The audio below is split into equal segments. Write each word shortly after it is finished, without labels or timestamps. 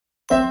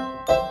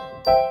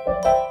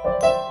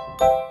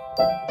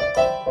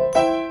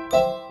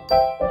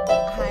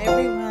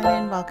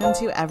welcome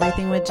to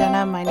Everything with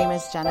Jenna. My name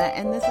is Jenna,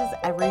 and this is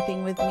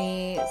Everything with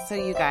Me. So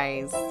you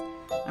guys,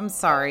 I'm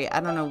sorry.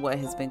 I don't know what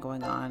has been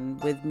going on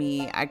with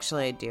me.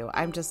 Actually, I do.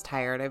 I'm just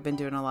tired. I've been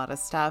doing a lot of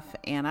stuff,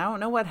 and I don't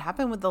know what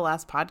happened with the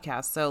last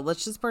podcast. So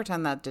let's just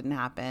pretend that didn't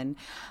happen.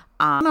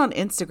 I'm on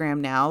Instagram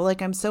now.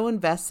 Like, I'm so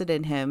invested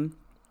in him.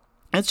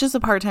 It's just a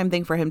part-time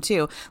thing for him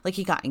too. Like,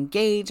 he got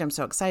engaged. I'm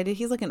so excited.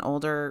 He's like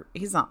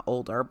he's not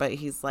older, but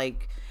he's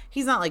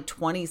not like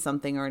 20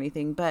 something or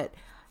anything. But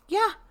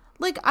yeah,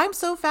 like, I'm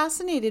so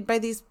fascinated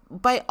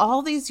by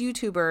all these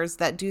YouTubers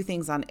that do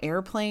things on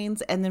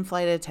airplanes and then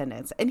flight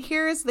attendants. And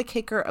here is the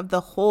kicker of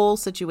the whole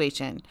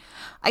situation.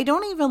 I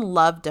don't even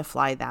love to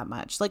fly that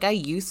much. Like, I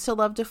used to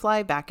love to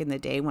fly back in the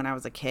day when I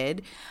was a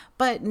kid,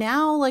 but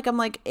now, like, I'm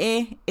like,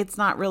 it's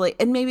not really.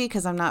 And maybe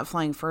because I'm not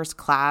flying first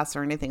class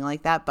or anything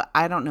like that, but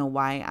I don't know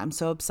why I'm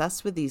so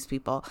obsessed with these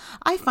people.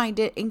 I find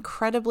it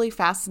incredibly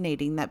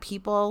fascinating that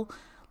people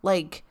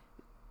like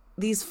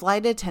these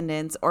flight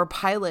attendants or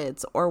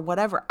pilots or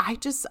whatever.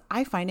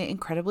 I find it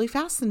incredibly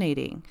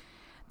fascinating.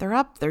 They're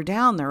up, they're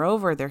down, they're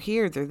over, they're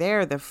here, they're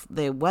there,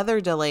 the weather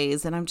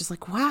delays. And I'm just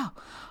like, wow,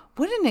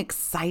 what an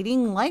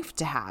exciting life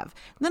to have.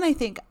 And then I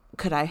think,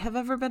 could I have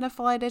ever been a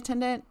flight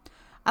attendant?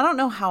 I don't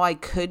know how I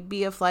could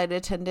be a flight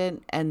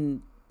attendant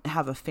and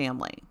have a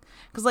family.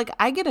 Because, like,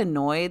 I get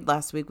annoyed.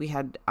 Last week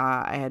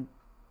I had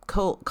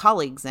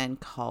colleagues and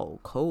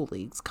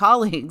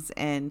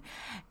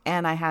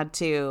I had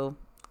to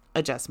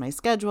adjust my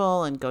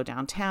schedule and go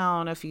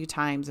downtown a few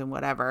times and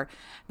whatever.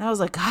 And I was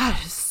like, God,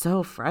 it's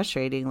so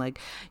frustrating. Like,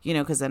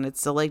 because then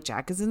it's still like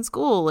Jack is in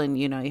school and,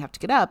 you have to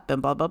get up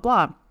and blah, blah,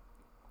 blah.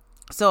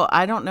 So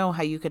I don't know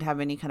how you could have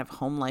any kind of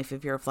home life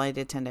if you're a flight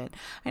attendant.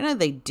 I know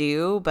they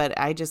do, but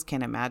I just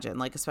can't imagine,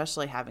 like,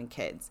 especially having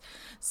kids.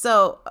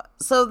 So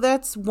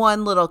that's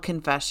one little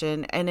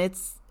confession. And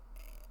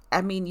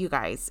you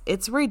guys,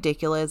 it's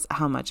ridiculous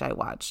how much I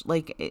watch.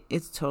 Like,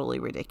 it's totally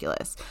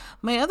ridiculous.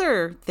 My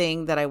other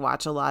thing that I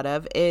watch a lot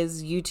of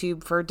is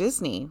YouTube for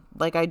Disney.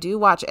 Like, I do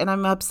watch, and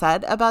I'm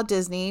upset about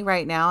Disney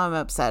right now. I'm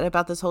upset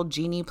about this whole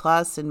Genie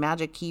Plus and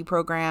Magic Key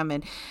program.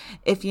 And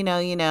if you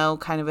know,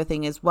 kind of a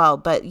thing as well.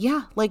 But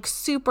yeah, like,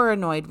 super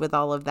annoyed with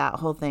all of that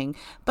whole thing.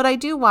 But I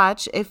do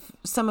watch, if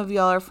some of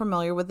y'all are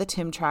familiar with the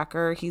Tim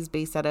Tracker, he's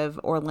based out of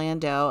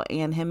Orlando,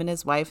 and him and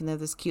his wife, and they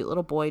have this cute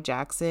little boy,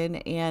 Jackson.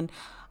 And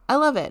I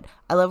love it.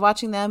 I love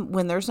watching them.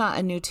 When there's not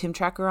a new Tim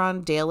Tracker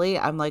on daily,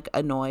 I'm like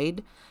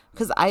annoyed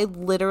because I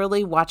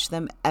literally watch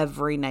them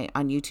every night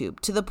on YouTube,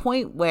 to the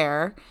point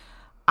where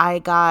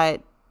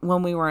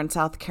when we were in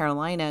South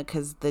Carolina,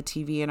 because the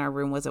TV in our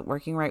room wasn't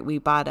working right, we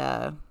bought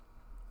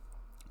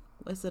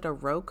was it a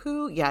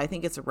Roku? Yeah, I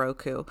think it's a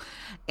Roku.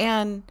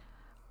 And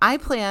I'm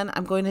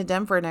going to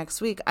Denver next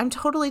week. I'm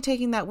totally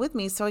taking that with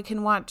me so I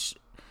can watch.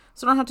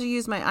 So I don't have to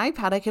use my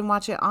iPad. I can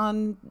watch it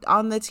on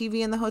the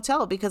TV in the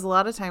hotel, because a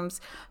lot of times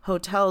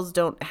hotels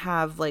don't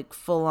have like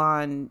full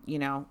on,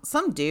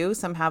 some do.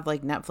 Some have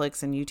like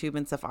Netflix and YouTube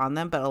and stuff on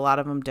them, but a lot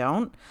of them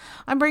don't.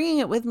 I'm bringing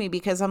it with me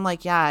because I'm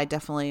like, yeah, I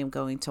definitely am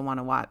going to want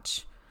to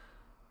watch.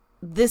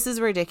 This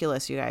is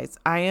ridiculous, you guys.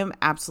 I am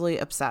absolutely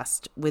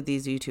obsessed with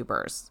these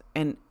YouTubers.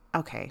 And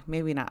okay,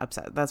 maybe not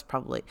obsessed.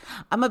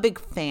 I'm a big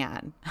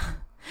fan.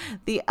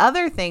 The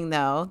other thing,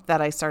 though, that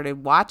I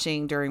started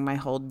watching during my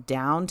whole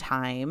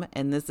downtime,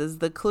 and this is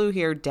the clue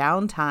here,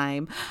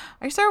 downtime,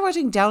 I started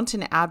watching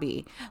Downton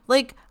Abbey.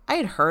 Like, I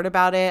had heard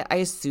about it. I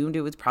assumed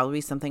it would probably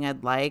be something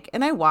I'd like.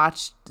 And I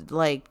watched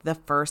like the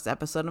first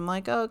episode. I'm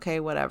like, oh, okay,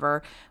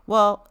 whatever.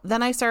 Well,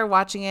 then I started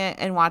watching it.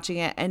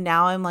 And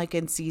now I'm like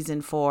in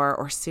season 4,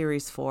 or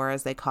series 4,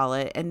 as they call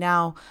it. And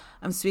now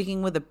I'm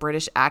speaking with a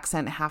British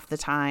accent half the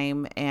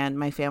time. And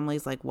my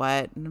family's like,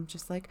 what? And I'm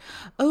just like,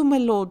 oh, my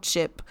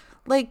lordship.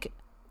 Like,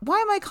 why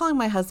am I calling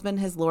my husband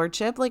his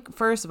lordship? Like,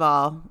 first of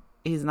all,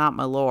 he's not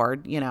my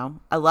lord,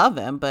 I love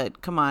him,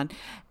 but come on.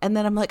 And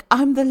then I'm like,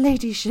 I'm the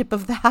ladyship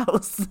of the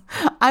house.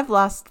 I've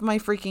lost my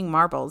freaking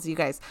marbles, you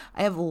guys.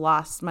 I have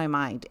lost my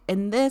mind.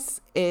 And this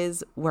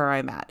is where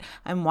I'm at.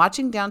 I'm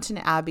watching Downton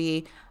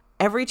Abbey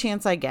every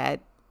chance I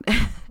get.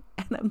 And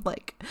I'm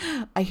like,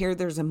 I hear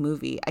there's a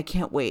movie. I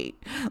can't wait.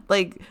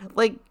 Like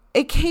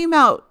it came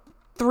out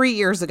 3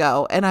 years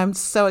ago, and I'm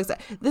so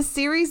excited. The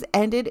series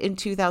ended in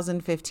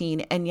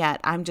 2015, and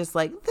yet I'm just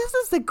like, this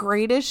is the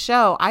greatest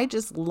show. I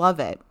just love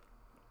it.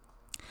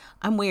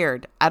 I'm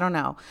weird. I don't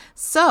know.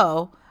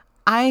 So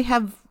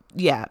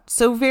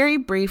very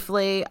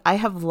briefly, I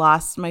have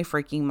lost my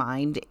freaking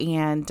mind.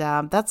 And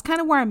that's kind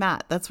of where I'm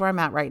at. That's where I'm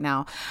at right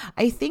now.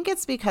 I think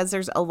it's because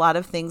there's a lot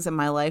of things in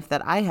my life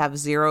that I have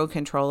zero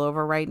control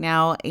over right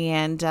now.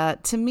 And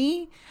to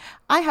me,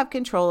 I have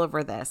control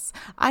over this.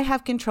 I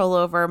have control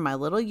over my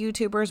little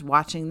YouTubers,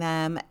 watching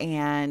them,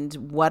 and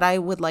what I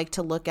would like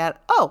to look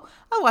at. Oh,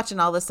 I was watching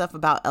all this stuff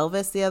about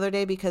Elvis the other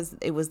day because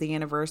it was the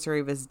anniversary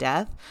of his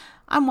death.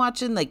 I'm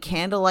watching the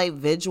candlelight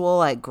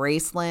vigil at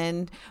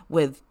Graceland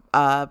with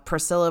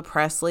Priscilla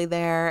Presley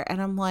there.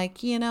 And I'm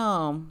like,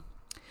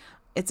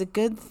 it's a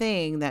good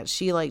thing that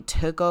she like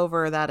took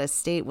over that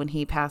estate when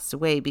he passed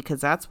away,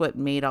 because that's what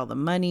made all the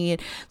money.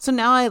 So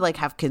now I like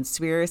have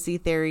conspiracy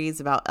theories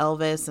about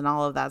Elvis and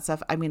all of that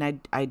stuff. I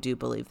mean, I do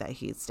believe that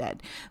he's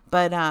dead,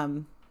 but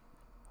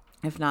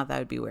if not, that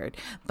would be weird.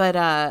 But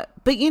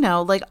you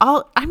know, like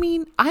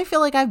I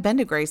feel like I've been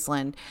to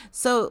Graceland.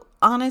 So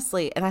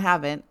honestly, and I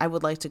haven't, I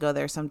would like to go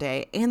there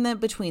someday. And then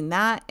between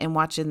that and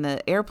watching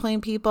the airplane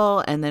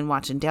people and then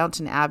watching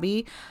Downton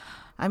Abbey,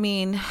 I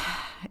mean,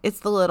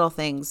 it's the little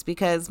things,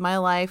 because my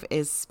life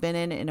is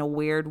spinning in a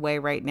weird way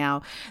right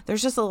now.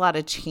 There's just a lot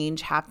of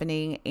change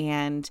happening.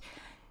 And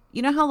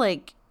you know how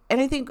like, and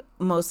I think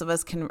most of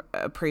us can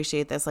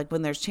appreciate this, like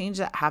when there's change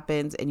that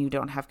happens and you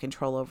don't have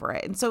control over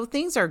it. And so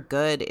things are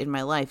good in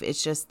my life.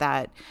 It's just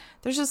that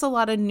there's just a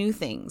lot of new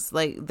things.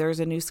 Like there's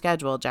a new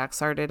schedule. Jack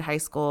started high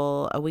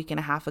school a week and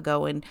a half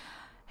ago, and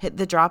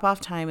the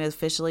drop-off time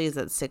officially is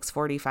at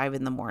 6:45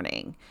 in the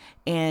morning.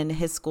 And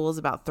his school is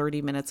about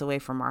 30 minutes away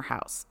from our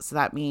house. So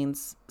that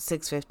means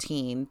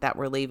 6:15 that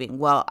we're leaving.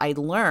 Well, I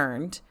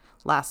learned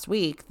last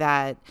week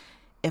that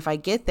if I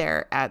get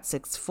there at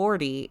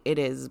 6:40, it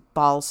is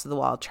balls to the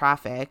wall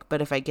traffic.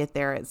 But if I get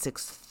there at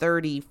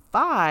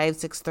 6:35,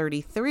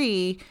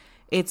 6:33,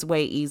 it's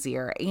way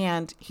easier.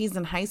 And he's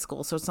in high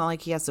school, so it's not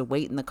like he has to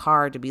wait in the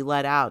car to be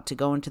let out to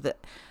go into the,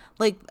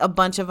 like a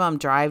bunch of them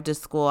drive to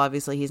school.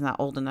 Obviously, he's not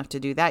old enough to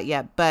do that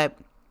yet, but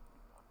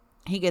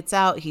he gets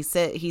out, he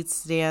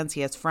stands,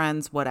 he has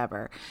friends,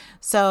 whatever.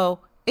 So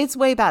it's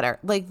way better.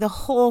 Like the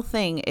whole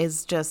thing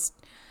is just,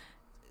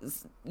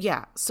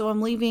 yeah. So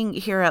I'm leaving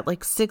here at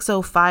like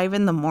 6:05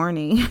 in the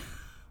morning,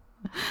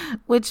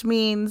 which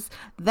means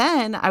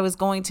then I was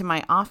going to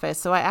my office.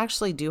 So I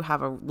actually do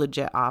have a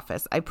legit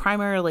office. I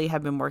primarily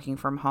have been working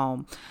from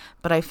home,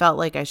 but I felt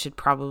like I should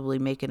probably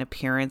make an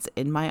appearance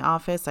in my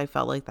office. I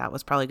felt like that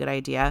was probably a good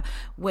idea,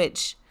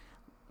 which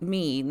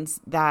means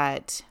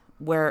that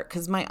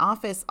because my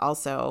office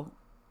also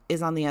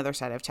is on the other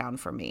side of town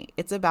from me.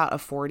 It's about a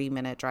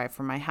 40-minute drive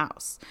from my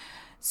house.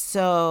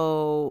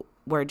 So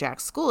where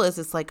Jack's school is,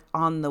 it's like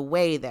on the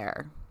way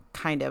there,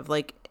 kind of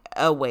like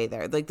a way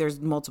there. Like there's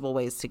multiple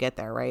ways to get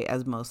there, right?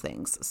 As most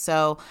things.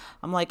 So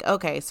I'm like,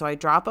 okay, so I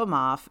drop him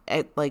off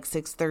at like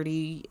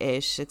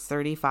 6:30-ish,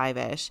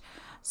 6:35-ish.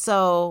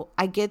 So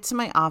I get to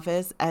my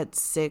office at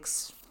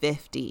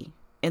 6:50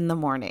 in the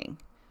morning.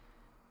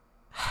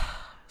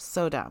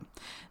 So dumb.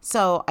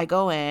 So I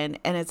go in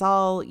and it's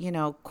all, you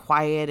know,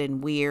 quiet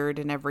and weird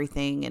and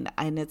everything.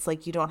 And it's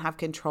like you don't have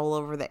control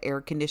over the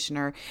air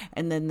conditioner.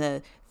 And then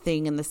the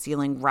thing in the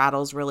ceiling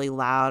rattles really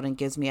loud and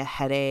gives me a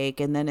headache.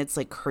 And then it's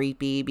like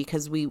creepy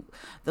because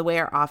the way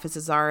our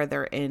offices are,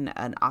 they're in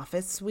an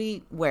office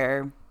suite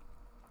where,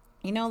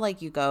 you know,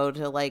 like you go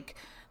to like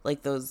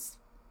those,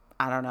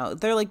 I don't know,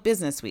 they're like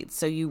business suites.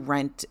 So you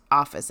rent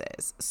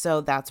offices.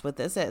 So that's what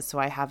this is. So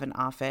I have an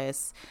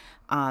office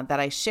that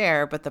I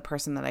share, but the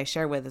person that I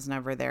share with is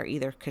never there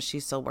either because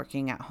she's still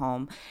working at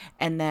home.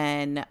 And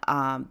then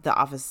the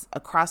office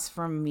across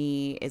from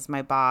me is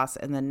my boss,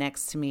 and then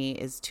next to me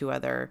is two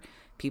other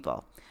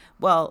people.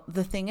 Well,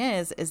 the thing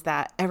is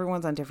that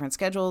everyone's on different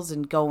schedules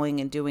and going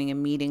and doing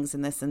and meetings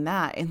and this and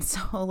that. And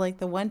so like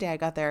the one day I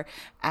got there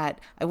I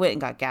went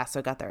and got gas. So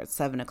I got there at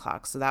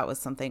 7:00. So that was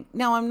something.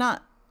 Now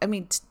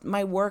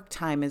my work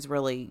time is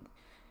really,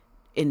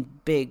 in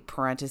big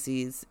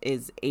parentheses,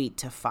 is 8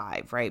 to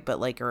 5, right? But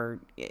like,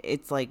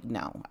 it's like,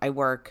 no, I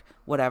work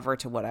whatever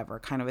to whatever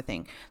kind of a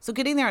thing. So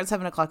getting there at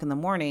 7:00 in the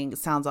morning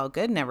sounds all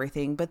good and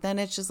everything, but then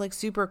it's just like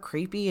super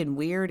creepy and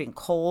weird and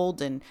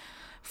cold and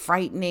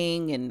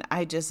frightening. And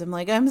I just am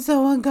like, I'm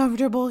so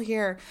uncomfortable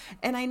here.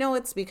 And I know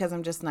it's because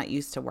I'm just not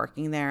used to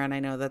working there. And I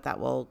know that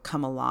will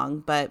come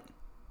along, but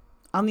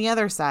on the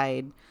other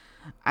side,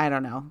 I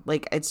don't know,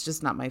 like, it's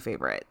just not my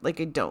favorite. Like,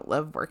 I don't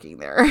love working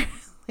there.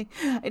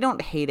 I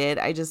don't hate it.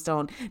 I just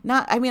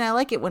I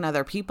like it when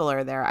other people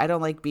are there. I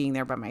don't like being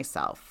there by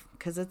myself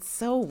because it's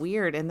so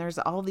weird. And there's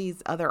all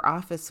these other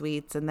office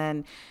suites, and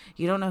then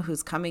you don't know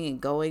who's coming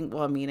and going.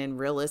 Well, I mean, and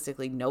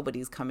realistically,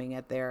 nobody's coming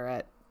at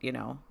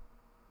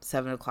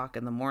 7:00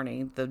 in the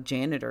morning. The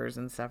janitors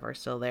and stuff are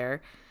still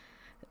there.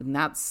 And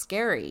that's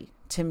scary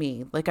to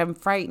me. Like, I'm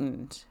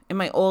frightened. In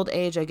my old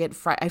age,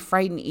 I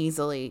frighten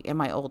easily in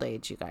my old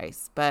age, you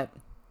guys. But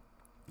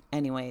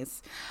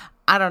anyways,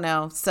 I don't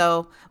know.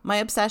 So my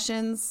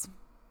obsessions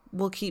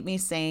will keep me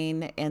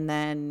sane. And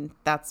then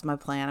that's my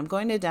plan. I'm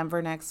going to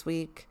Denver next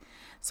week.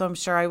 So I'm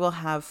sure I will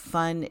have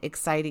fun,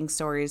 exciting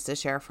stories to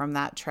share from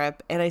that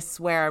trip. And I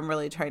swear I'm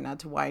really trying not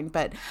to whine,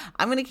 but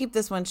I'm going to keep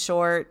this one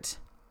short,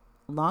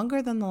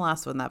 longer than the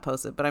last one that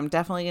posted, but I'm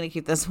definitely going to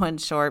keep this one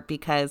short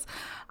because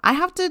I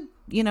have to,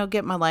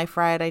 get my life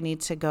right. I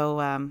need to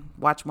go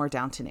watch more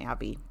Downton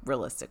Abbey,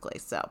 realistically.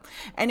 So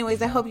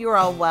anyways, I hope you are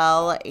all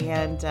well,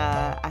 and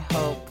I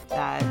hope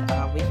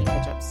that we can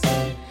catch up soon.